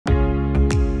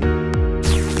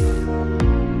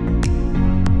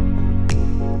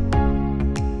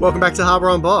Welcome back to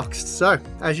Hardware Unboxed. So,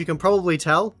 as you can probably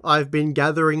tell, I've been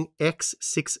gathering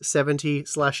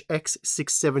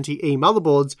X670/X670E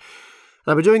motherboards, and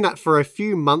I've been doing that for a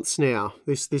few months now.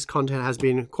 This content has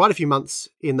been quite a few months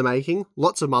in the making.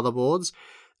 Lots of motherboards,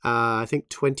 I think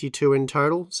 22 in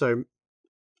total. So,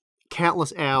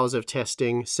 countless hours of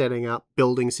testing, setting up,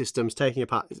 building systems, taking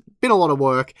apart. It's been a lot of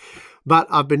work, but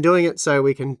I've been doing it so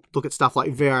we can look at stuff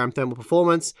like VRM thermal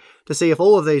performance to see if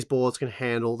all of these boards can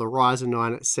handle the Ryzen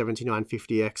 9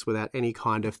 7950X without any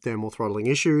kind of thermal throttling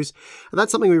issues. And that's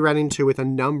something we ran into with a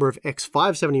number of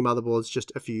X570 motherboards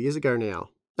just a few years ago now.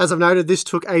 As I've noted, this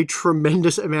took a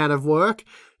tremendous amount of work,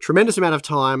 tremendous amount of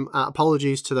time.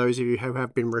 Apologies to those of you who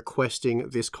have been requesting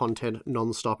this content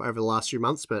non-stop over the last few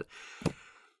months, but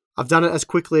I've done it as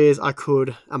quickly as I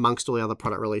could amongst all the other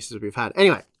product releases we've had.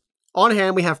 Anyway, on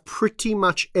hand we have pretty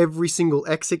much every single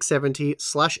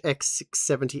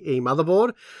X670/X670E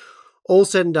motherboard. All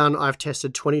said and done, I've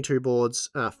tested 22 boards,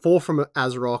 4 from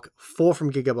ASRock, 4 from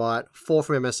Gigabyte, 4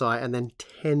 from MSI, and then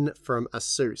 10 from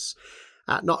Asus.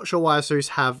 Not sure why Asus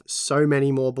have so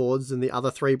many more boards than the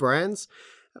other 3 brands.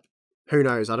 Who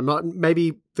knows?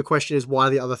 Maybe the question is why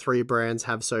the other 3 brands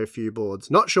have so few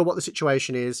boards. Not sure what the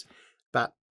situation is,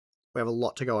 but we have a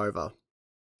lot to go over.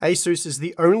 Asus is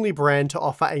the only brand to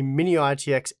offer a mini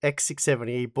ITX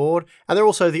X670E board, and they're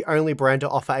also the only brand to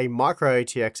offer a micro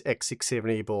ATX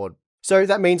X670E board. So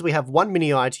that means we have 1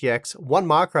 mini ITX, 1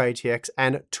 micro ATX,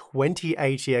 and 20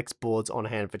 ATX boards on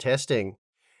hand for testing.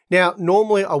 Now,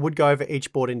 normally I would go over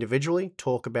each board individually,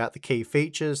 talk about the key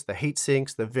features, the heat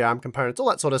sinks, the VRM components, all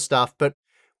that sort of stuff, but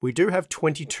we do have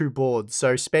 22 boards,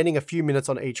 so spending a few minutes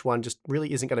on each one just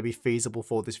really isn't going to be feasible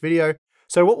for this video.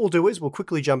 So what we'll do is we'll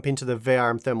quickly jump into the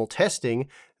VRM thermal testing,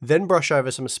 then brush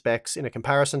over some specs in a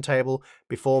comparison table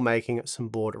before making some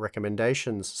board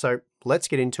recommendations. So let's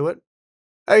get into it.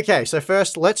 Okay, so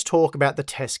first let's talk about the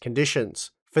test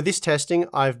conditions. For this testing,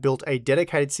 I've built a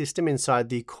dedicated system inside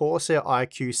the Corsair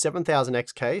iCUE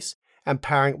 7000X case, and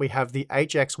powering we have the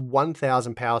HX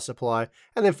 1000 power supply,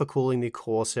 and then for cooling the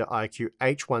Corsair iCUE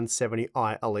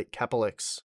H170i Elite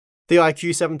Capolex. The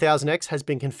iCUE 7000X has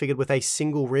been configured with a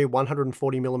single rear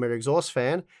 140mm exhaust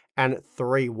fan and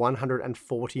 3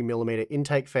 140mm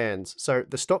intake fans, so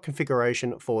the stock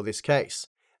configuration for this case.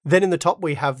 Then in the top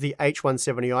we have the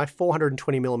H170i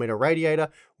 420mm radiator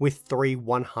with 3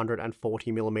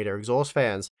 140mm exhaust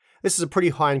fans. This is a pretty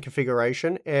high-end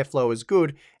configuration, airflow is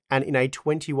good, and in a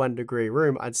 21-degree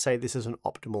room I'd say this is an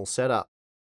optimal setup.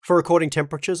 For recording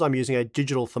temperatures, I'm using a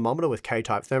digital thermometer with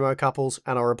K-type thermocouples,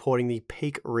 and I'm reporting the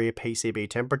peak rear PCB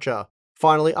temperature.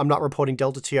 Finally, I'm not reporting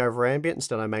delta T over ambient,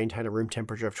 instead I maintain a room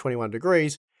temperature of 21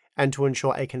 degrees, and to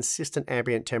ensure a consistent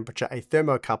ambient temperature, a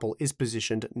thermocouple is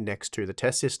positioned next to the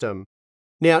test system.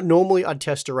 Now, normally I'd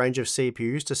test a range of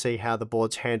CPUs to see how the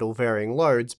boards handle varying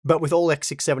loads, but with all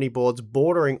X670 boards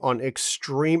bordering on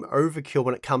extreme overkill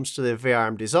when it comes to their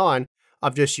VRM design,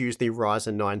 I've just used the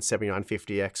Ryzen 9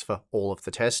 7950X for all of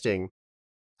the testing.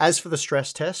 As for the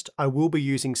stress test, I will be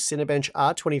using Cinebench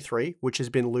R23, which has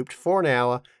been looped for an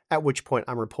hour, at which point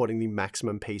I'm reporting the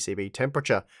maximum PCB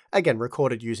temperature, again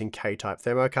recorded using K-type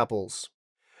thermocouples.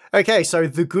 Okay, so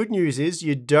the good news is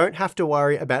you don't have to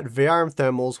worry about VRM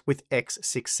thermals with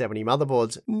X670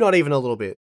 motherboards, not even a little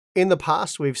bit. In the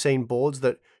past, we've seen boards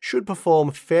that should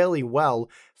perform fairly well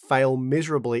fail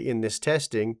miserably in this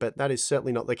testing, but that is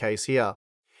certainly not the case here.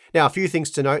 Now, a few things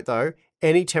to note though,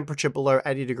 any temperature below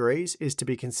 80 degrees is to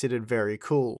be considered very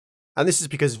cool. And this is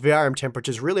because VRM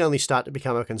temperatures really only start to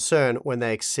become a concern when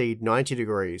they exceed 90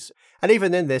 degrees. And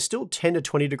even then, there's still 10 to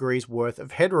 20 degrees worth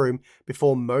of headroom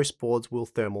before most boards will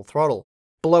thermal throttle.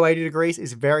 Below 80 degrees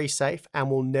is very safe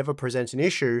and will never present an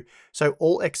issue, so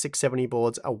all X670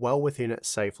 boards are well within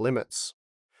safe limits.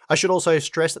 I should also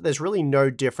stress that there's really no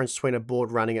difference between a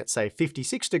board running at say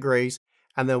 56 degrees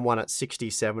and then one at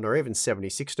 67 or even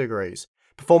 76 degrees.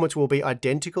 Performance will be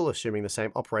identical, assuming the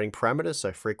same operating parameters,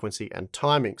 so frequency and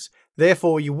timings.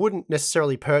 Therefore, you wouldn't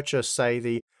necessarily purchase, say,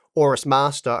 the Aorus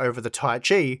Master over the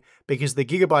Taichi because the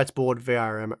Gigabyte's board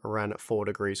VRM ran at 4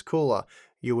 degrees cooler.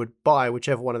 You would buy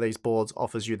whichever one of these boards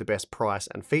offers you the best price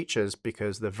and features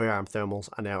because the VRM thermals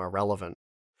are now irrelevant.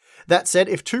 That said,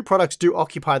 if 2 products do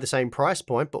occupy the same price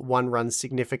point, but one runs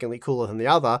significantly cooler than the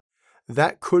other,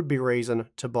 that could be reason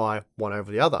to buy one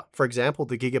over the other. For example,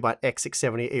 the Gigabyte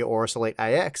X670E Aorus Elite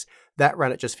AX, that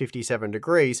ran at just 57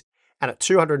 degrees, and at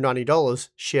 $290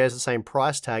 shares the same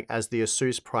price tag as the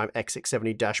Asus Prime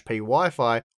X670-P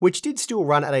Wi-Fi, which did still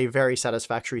run at a very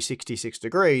satisfactory 66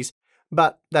 degrees,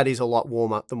 but that is a lot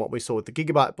warmer than what we saw with the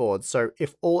Gigabyte boards, so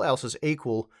if all else is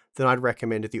equal, then I'd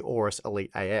recommend the Aorus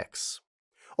Elite AX.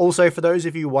 Also, for those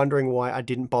of you wondering why I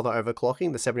didn't bother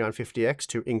overclocking the 7950X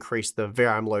to increase the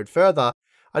VRM load further,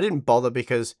 I didn't bother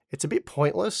because it's a bit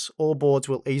pointless. All boards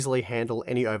will easily handle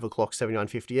any overclocked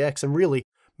 7950X, and really,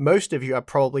 most of you are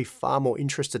probably far more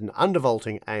interested in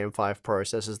undervolting AM5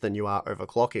 processors than you are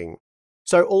overclocking.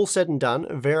 So all said and done,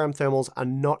 VRM thermals are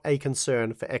not a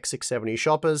concern for X670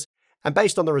 shoppers, and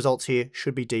based on the results here,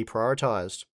 should be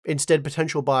deprioritized. Instead,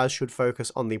 potential buyers should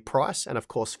focus on the price and of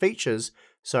course features,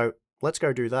 so let's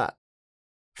go do that.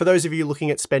 For those of you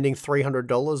looking at spending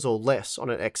 $300 or less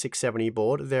on an X670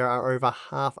 board, there are over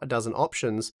half a dozen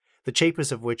options, the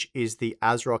cheapest of which is the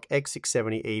ASRock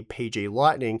X670E PG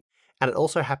Lightning, and it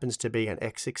also happens to be an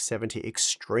X670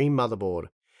 Extreme motherboard.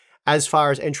 As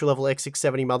far as entry-level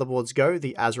X670 motherboards go,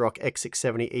 the ASRock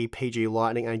X670E PG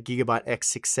Lightning and Gigabyte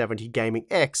X670 Gaming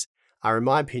X are, in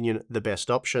my opinion, the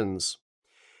best options.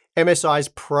 MSI's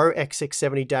Pro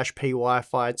X670-P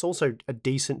Wi-Fi, it's also a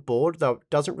decent board, though it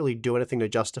doesn't really do anything to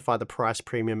justify the price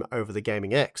premium over the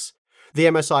Gaming X. The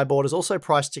MSI board is also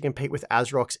priced to compete with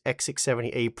ASRock's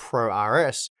X670E Pro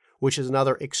RS, which is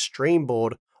another extreme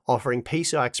board offering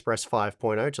PCI Express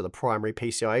 5.0 to the primary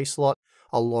PCIe slot,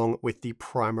 along with the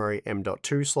primary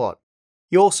M.2 slot.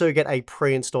 You also get a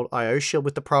pre-installed I/O shield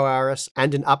with the Pro RS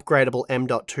and an upgradable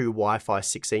M.2 Wi-Fi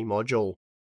 6E module.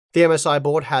 The MSI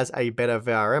board has a better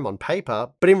VRM on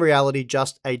paper, but in reality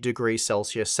just a degree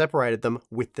Celsius separated them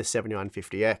with the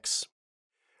 7950X.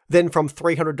 Then from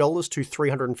 $300 to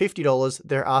 $350,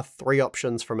 there are three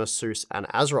options from ASUS and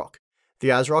ASRock. The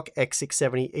ASRock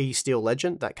X670E Steel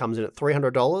Legend, that comes in at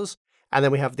 $300, and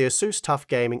then we have the ASUS TUF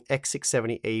Gaming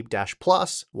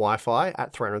X670E-Plus Wi-Fi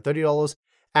at $330,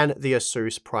 and the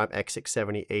ASUS Prime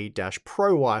X670E-Pro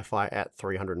Wi-Fi at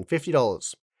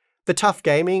 $350. The TUF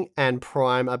Gaming and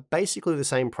Prime are basically the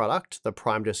same product. The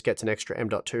Prime just gets an extra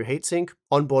M.2 heatsink,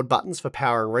 onboard buttons for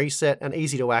power and reset, an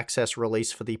easy to access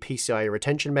release for the PCIe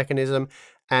retention mechanism,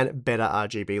 and better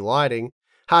RGB lighting.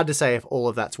 Hard to say if all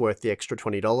of that's worth the extra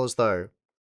 $20 though.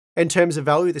 In terms of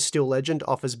value, the Steel Legend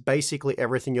offers basically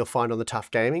everything you'll find on the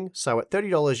TUF Gaming, so at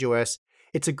 $30 US,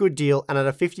 it's a good deal, and at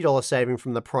a $50 saving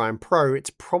from the Prime Pro, it's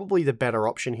probably the better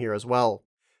option here as well.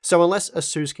 So unless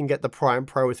ASUS can get the Prime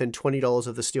Pro within $20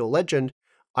 of the Steel Legend,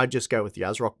 I'd just go with the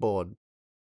ASRock board.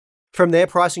 From there,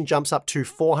 pricing jumps up to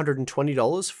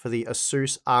 $420 for the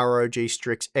ASUS ROG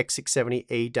Strix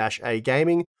X670E-A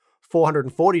Gaming,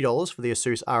 $440 for the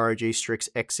ASUS ROG Strix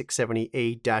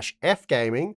X670E-F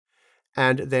Gaming,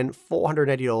 and then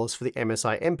 $480 for the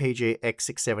MSI MPG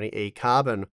X670E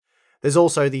Carbon. There's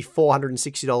also the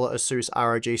 $460 ASUS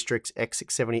ROG Strix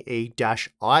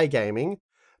X670E-I Gaming,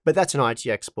 but that's an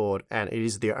ITX board, and it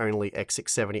is the only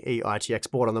X670E ITX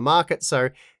board on the market, so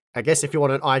I guess if you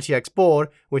want an ITX board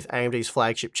with AMD's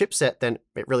flagship chipset, then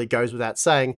it really goes without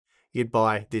saying, you'd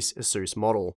buy this ASUS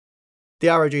model. The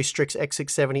ROG Strix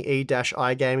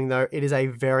X670E-I Gaming though, it is a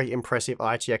very impressive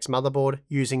ITX motherboard,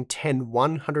 using 10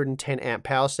 110 amp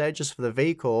power stages for the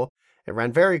V-core. It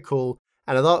ran very cool,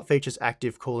 and although it features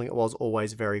active cooling, it was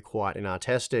always very quiet in our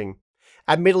testing.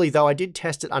 Admittedly though, I did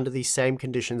test it under the same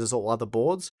conditions as all other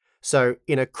boards, so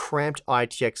in a cramped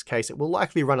ITX case it will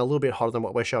likely run a little bit hotter than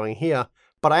what we're showing here,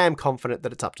 but I am confident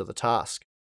that it's up to the task.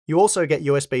 You also get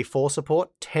USB 4 support,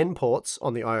 10 ports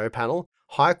on the I/O panel,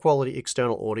 high quality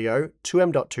external audio, 2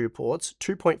 M.2 ports,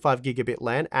 2.5 gigabit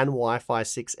LAN and Wi-Fi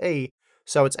 6E,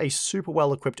 so it's a super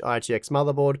well equipped ITX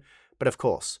motherboard, but of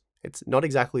course, it's not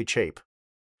exactly cheap.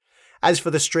 As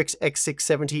for the Strix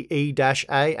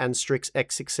X670E-A and Strix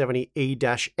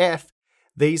X670E-F,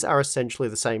 these are essentially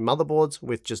the same motherboards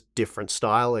with just different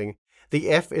styling. The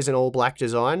F is an all-black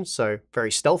design, so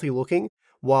very stealthy looking,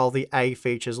 while the A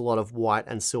features a lot of white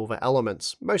and silver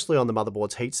elements, mostly on the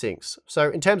motherboard's heatsinks. So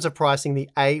in terms of pricing, the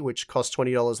A, which costs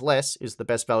 $20 less, is the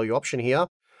best value option here,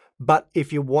 but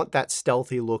if you want that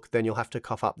stealthy look, then you'll have to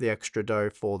cough up the extra dough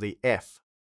for the F.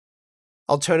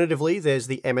 Alternatively, there's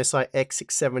the MSI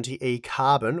X670E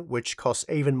Carbon, which costs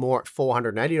even more at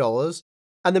 $480,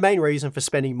 and the main reason for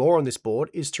spending more on this board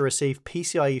is to receive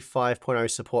PCIe 5.0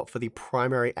 support for the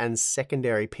primary and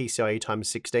secondary PCIe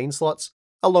x16 slots,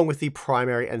 along with the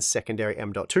primary and secondary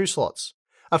M.2 slots.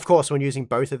 Of course, when using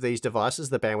both of these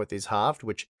devices, the bandwidth is halved,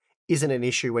 which isn't an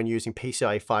issue when using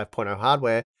PCIe 5.0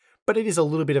 hardware, but it is a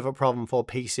little bit of a problem for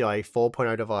PCIe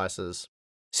 4.0 devices.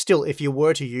 Still, if you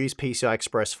were to use PCI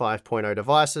Express 5.0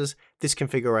 devices, this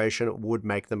configuration would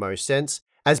make the most sense,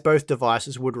 as both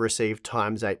devices would receive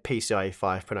x8 PCIe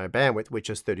 5.0 bandwidth, which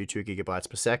is 32 GB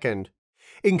per second.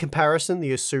 In comparison,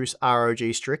 the ASUS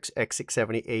ROG Strix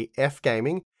X670E-F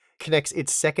Gaming connects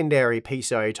its secondary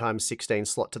PCIe x16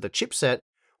 slot to the chipset,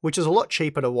 which is a lot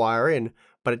cheaper to wire in,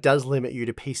 but it does limit you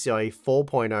to PCIe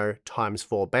 4.0 times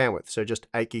 4 bandwidth, so just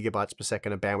 8 gigabytes per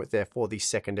second of bandwidth there for the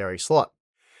secondary slot.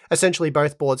 Essentially,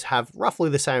 both boards have roughly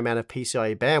the same amount of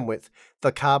PCIe bandwidth.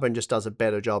 The Carbon just does a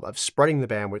better job of spreading the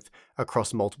bandwidth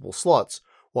across multiple slots,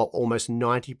 while almost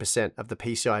 90% of the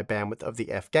PCIe bandwidth of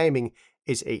the F Gaming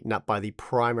is eaten up by the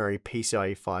primary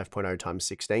PCIe 5.0 times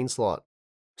 16 slot.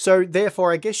 So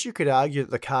therefore, I guess you could argue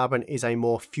that the Carbon is a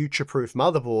more future-proof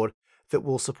motherboard that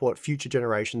will support future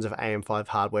generations of AM5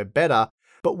 hardware better,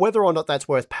 but whether or not that's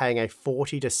worth paying a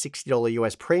 $40 to $60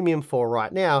 US premium for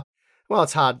right now, well,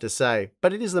 it's hard to say,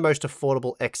 but it is the most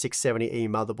affordable X670E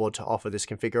motherboard to offer this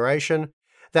configuration.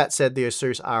 That said, the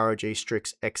Asus ROG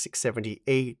Strix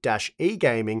X670E-E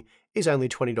Gaming is only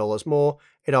 $20 more.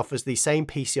 It offers the same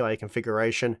PCIe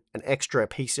configuration, an extra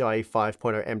PCIe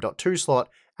 5.0 M.2 slot,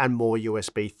 and more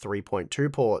USB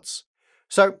 3.2 ports.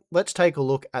 So let's take a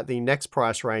look at the next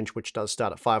price range, which does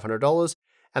start at $500,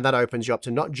 and that opens you up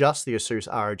to not just the Asus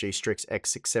ROG Strix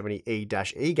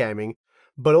X670E-E Gaming,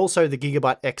 but also the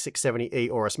Gigabyte X670E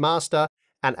Aorus Master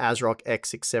and ASRock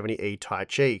X670E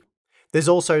Tai-Chi. There's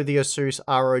also the Asus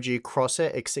ROG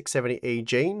Crosshair X670E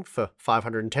Gene for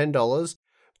 $510,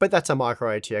 but that's a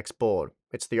micro ATX board.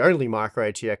 It's the only micro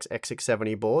ATX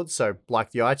X670 board, so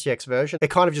like the ITX version, it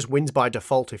kind of just wins by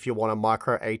default if you want a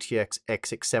micro ATX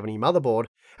X670 motherboard,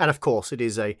 and of course it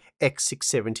is a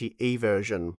X670E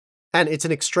version. And it's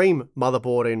an extreme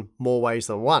motherboard in more ways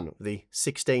than one. The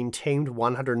 16 teamed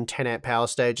 110 amp power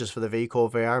stages for the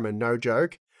V-Core VRM are no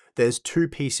joke. There's 2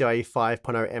 PCIe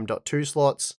 5.0 M.2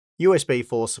 slots, USB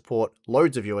 4 support,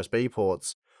 loads of USB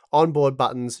ports, onboard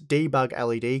buttons, debug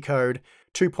LED code,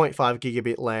 2.5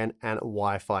 gigabit LAN, and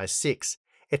Wi-Fi 6.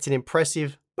 It's an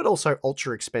impressive, but also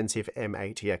ultra expensive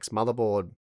M-ATX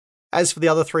motherboard. As for the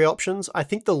other 3 options, I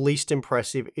think the least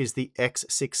impressive is the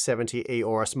X670E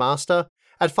Aorus Master.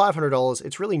 At $500,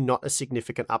 it's really not a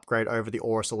significant upgrade over the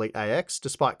Aorus Elite AX,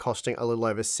 despite costing a little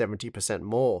over 70%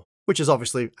 more, which is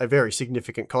obviously a very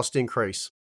significant cost increase.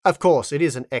 Of course, it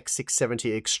is an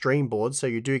X670 Extreme board, so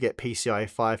you do get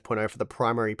PCIe 5.0 for the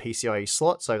primary PCIe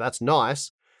slot, so that's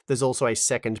nice. There's also a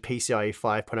second PCIe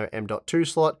 5.0 M.2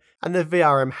 slot, and the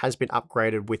VRM has been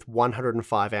upgraded with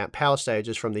 105 amp power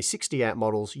stages from the 60 amp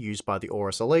models used by the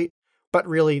Aorus Elite, but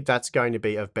really that's going to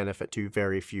be of benefit to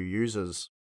very few users.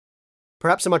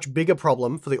 Perhaps a much bigger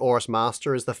problem for the Aorus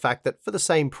Master is the fact that for the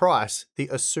same price, the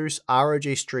Asus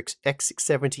ROG Strix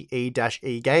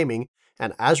X670E-E Gaming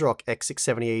and ASRock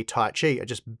X670E Tai-Chi are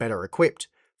just better equipped.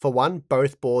 For one,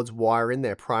 both boards wire in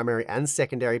their primary and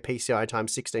secondary PCIe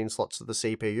x 16 slots to the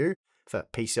CPU for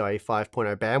PCIe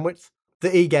 5.0 bandwidth.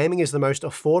 The E-Gaming is the most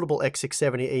affordable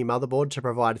X670E motherboard to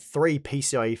provide 3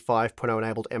 PCIe 5.0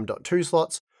 enabled M.2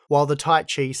 slots, while the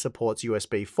Tai-Chi supports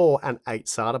USB 4 and 8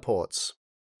 SATA ports.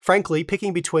 Frankly,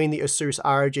 picking between the Asus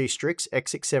ROG Strix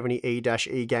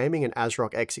X670E-E Gaming and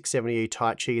ASRock X670E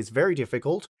Tai-Chi is very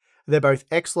difficult. They're both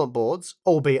excellent boards,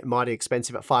 albeit mighty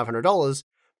expensive at $500,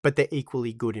 but they're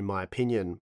equally good in my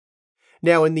opinion.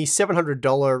 Now in the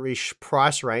 $700-ish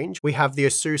price range, we have the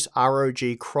Asus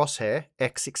ROG Crosshair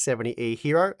X670E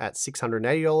Hero at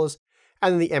 $680,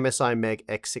 and the MSI Meg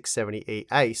X670E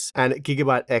Ace and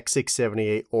Gigabyte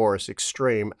X670E Aorus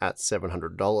Extreme at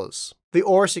 $700. The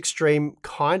Aorus Extreme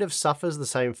kind of suffers the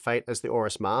same fate as the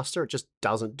Aorus Master. It just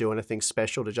doesn't do anything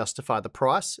special to justify the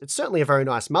price. It's certainly a very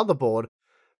nice motherboard,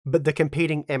 but the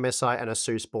competing MSI and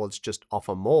Asus boards just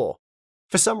offer more.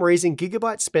 For some reason,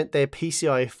 Gigabyte spent their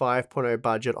PCIe 5.0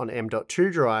 budget on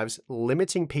M.2 drives,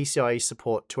 limiting PCIe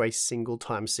support to a single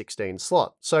x16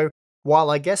 slot. So while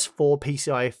I guess 4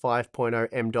 PCIe 5.0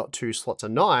 M.2 slots are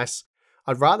nice,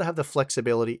 I'd rather have the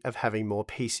flexibility of having more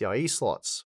PCIe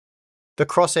slots. The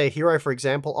Crosshair Hero, for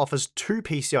example, offers 2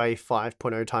 PCIe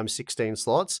 5.0 x 16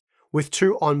 slots, with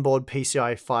 2 onboard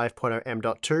PCIe 5.0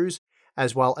 M.2s,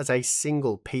 as well as a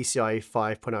single PCIe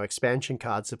 5.0 expansion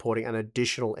card supporting an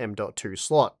additional M.2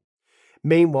 slot.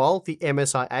 Meanwhile, the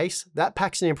MSI Ace, that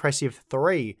packs an impressive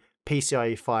 3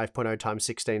 PCIe 5.0 x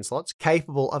 16 slots,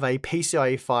 capable of a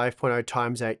PCIe 5.0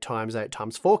 x 8 x 8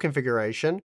 x 4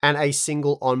 configuration, and a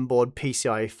single onboard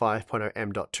PCIe 5.0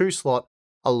 M.2 slot,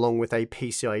 along with a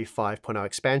PCIe 5.0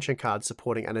 expansion card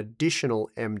supporting an additional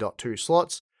M.2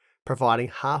 slots, providing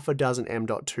half a dozen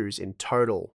M.2s in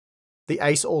total. The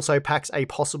Ace also packs a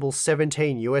possible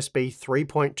 17 USB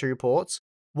 3.2 ports,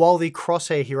 while the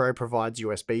Crosshair Hero provides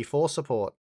USB 4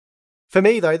 support. For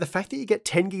me though, the fact that you get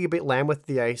 10 gigabit LAN with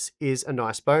the Ace is a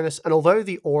nice bonus, and although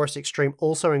the Aorus Extreme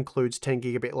also includes 10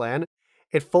 gigabit LAN,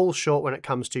 it falls short when it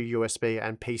comes to USB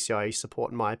and PCIe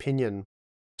support in my opinion.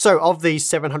 So of these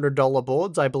 $700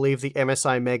 boards, I believe the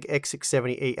MSI Meg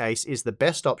X670E Ace is the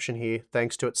best option here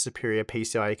thanks to its superior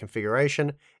PCIe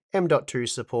configuration, M.2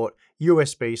 support,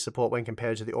 USB support when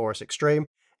compared to the Aorus Extreme,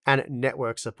 and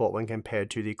network support when compared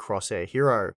to the Crosshair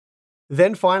Hero.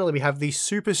 Then finally, we have the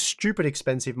super stupid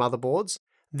expensive motherboards,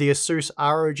 the Asus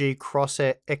ROG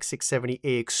Crosshair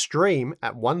X670E Extreme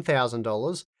at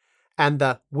 $1,000, and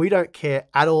the we don't care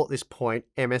at all at this point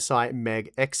MSI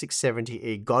Meg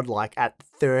X670E Godlike at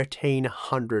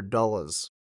 $1,300.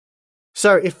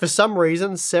 So if for some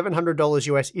reason $700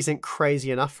 US isn't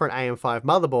crazy enough for an AM5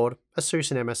 motherboard,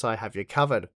 Asus and MSI have you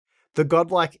covered. The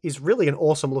Godlike is really an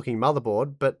awesome looking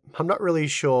motherboard, but I'm not really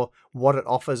sure what it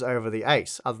offers over the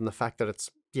Ace, other than the fact that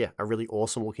it's, a really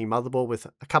awesome looking motherboard with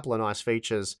a couple of nice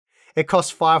features. It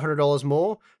costs $500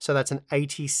 more, so that's an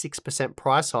 86%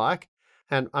 price hike,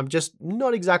 and I'm just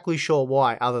not exactly sure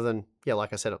why, other than,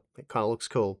 like I said, it kind of looks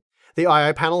cool. The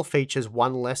I/O panel features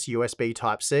one less USB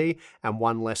Type-C and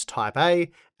one less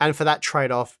Type-A, and for that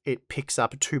trade-off, it picks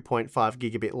up a 2.5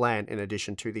 gigabit LAN in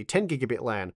addition to the 10 gigabit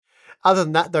LAN. Other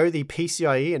than that though, the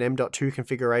PCIe and M.2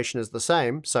 configuration is the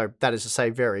same, so that is to say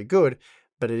very good,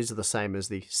 but it is the same as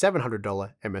the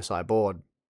 $700 MSI board.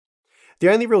 The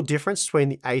only real difference between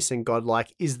the Ace and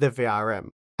Godlike is the VRM,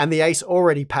 and the Ace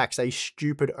already packs a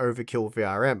stupid overkill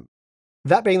VRM.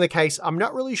 That being the case, I'm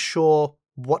not really sure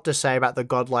what to say about the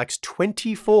Godlike's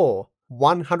 24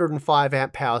 105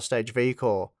 amp power stage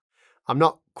V-core. I'm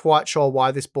not quite sure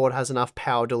why this board has enough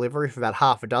power delivery for about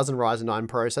half a dozen Ryzen 9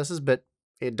 processors, but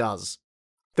it does.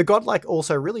 The Godlike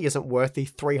also really isn't worth the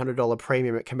 $300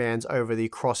 premium it commands over the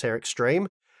Crosshair Extreme,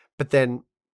 but then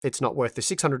it's not worth the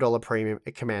 $600 premium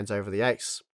it commands over the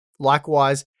Ace.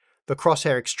 Likewise, the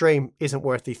Crosshair Extreme isn't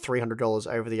worth the $300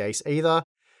 over the Ace either.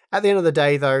 At the end of the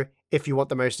day though, if you want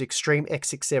the most extreme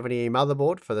X670E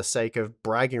motherboard for the sake of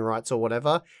bragging rights or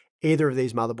whatever, either of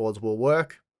these motherboards will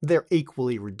work. They're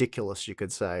equally ridiculous, you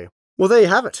could say. Well, there you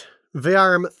have it.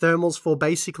 VRM thermals for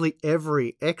basically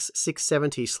every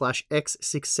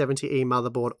X670/X670E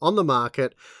motherboard on the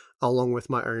market, along with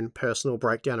my own personal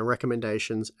breakdown and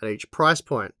recommendations at each price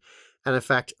point. And in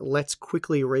fact, let's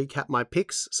quickly recap my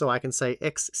picks so I can say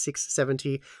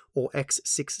X670 or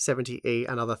X670E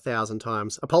another 1,000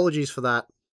 times. Apologies for that.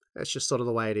 It's just sort of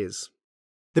the way it is.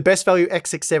 The best value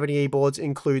X670E boards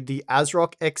include the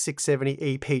ASRock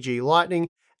X670E PG Lightning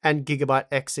and Gigabyte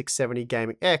X670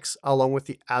 Gaming X, along with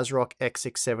the ASRock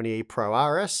X670E Pro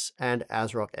RS and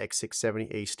ASRock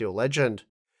X670E Steel Legend.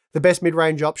 The best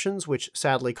mid-range options, which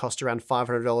sadly cost around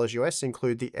 $500 US,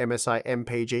 include the MSI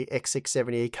MPG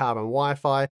X670E Carbon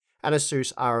Wi-Fi and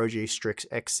Asus ROG Strix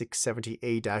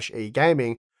X670E-E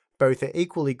Gaming. Both are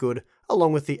equally good,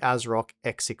 along with the ASRock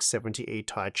X670E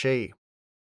Tai-Chi.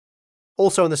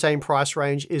 Also in the same price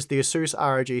range is the Asus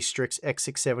ROG Strix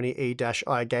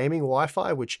X670E-I Gaming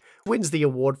Wi-Fi, which wins the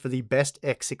award for the best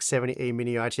X670E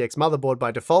Mini ITX motherboard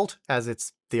by default, as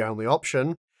it's the only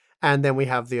option. And then we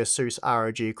have the Asus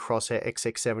ROG Crosshair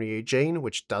X670E Gene,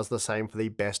 which does the same for the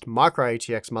best micro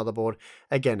ATX motherboard.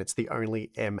 Again, it's the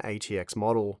only M-ATX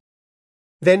model.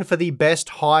 Then for the best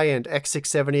high-end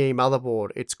X670E motherboard,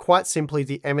 it's quite simply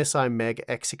the MSI Meg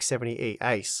X670E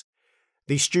Ace.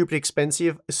 The stupid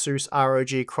expensive Asus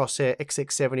ROG Crosshair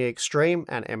X670E Extreme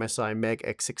and MSI Meg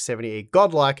X670E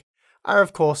Godlike are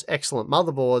of course excellent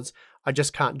motherboards. I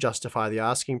just can't justify the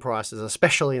asking prices,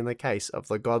 especially in the case of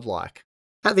the Godlike.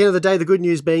 At the end of the day, the good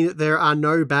news being that there are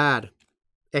no bad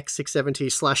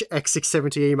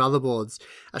X670/X670E motherboards.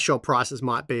 Sure, prices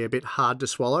might be a bit hard to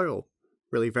swallow, or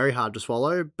really very hard to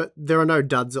swallow, but there are no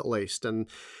duds at least, and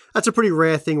that's a pretty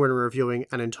rare thing when we're reviewing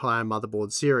an entire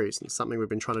motherboard series, and something we've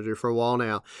been trying to do for a while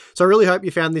now. So I really hope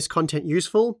you found this content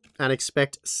useful, and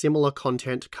expect similar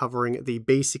content covering the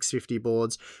B650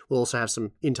 boards. We'll also have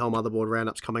some Intel motherboard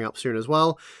roundups coming up soon as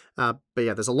well. But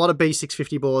yeah, there's a lot of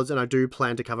B650 boards, and I do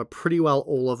plan to cover pretty well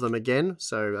all of them again,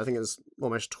 so I think it's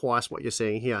almost twice what you're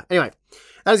seeing here. Anyway,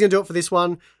 that is going to do it for this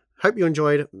one. Hope you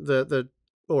enjoyed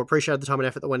or appreciated the time and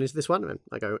effort that went into this one, and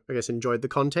I guess enjoyed the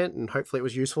content, and hopefully it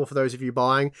was useful for those of you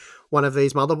buying one of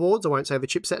these motherboards. I won't say the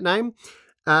chipset name.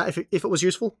 If it was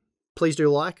useful, please do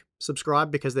like,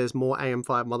 subscribe, because there's more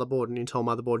AM5 motherboard and Intel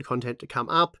motherboard content to come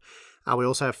up. We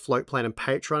also have Float Plan and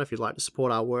Patreon if you'd like to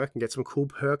support our work and get some cool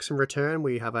perks in return.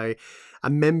 We have a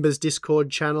members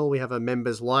Discord channel. We have a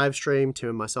members live stream. Tim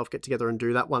and myself get together and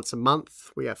do that once a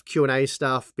month. We have Q&A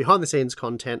stuff, behind the scenes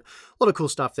content, a lot of cool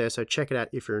stuff there. So check it out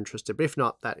if you're interested. But if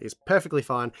not, that is perfectly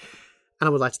fine. And I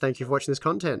would like to thank you for watching this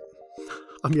content.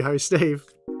 I'm your host, Steve.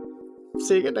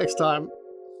 See you again next time.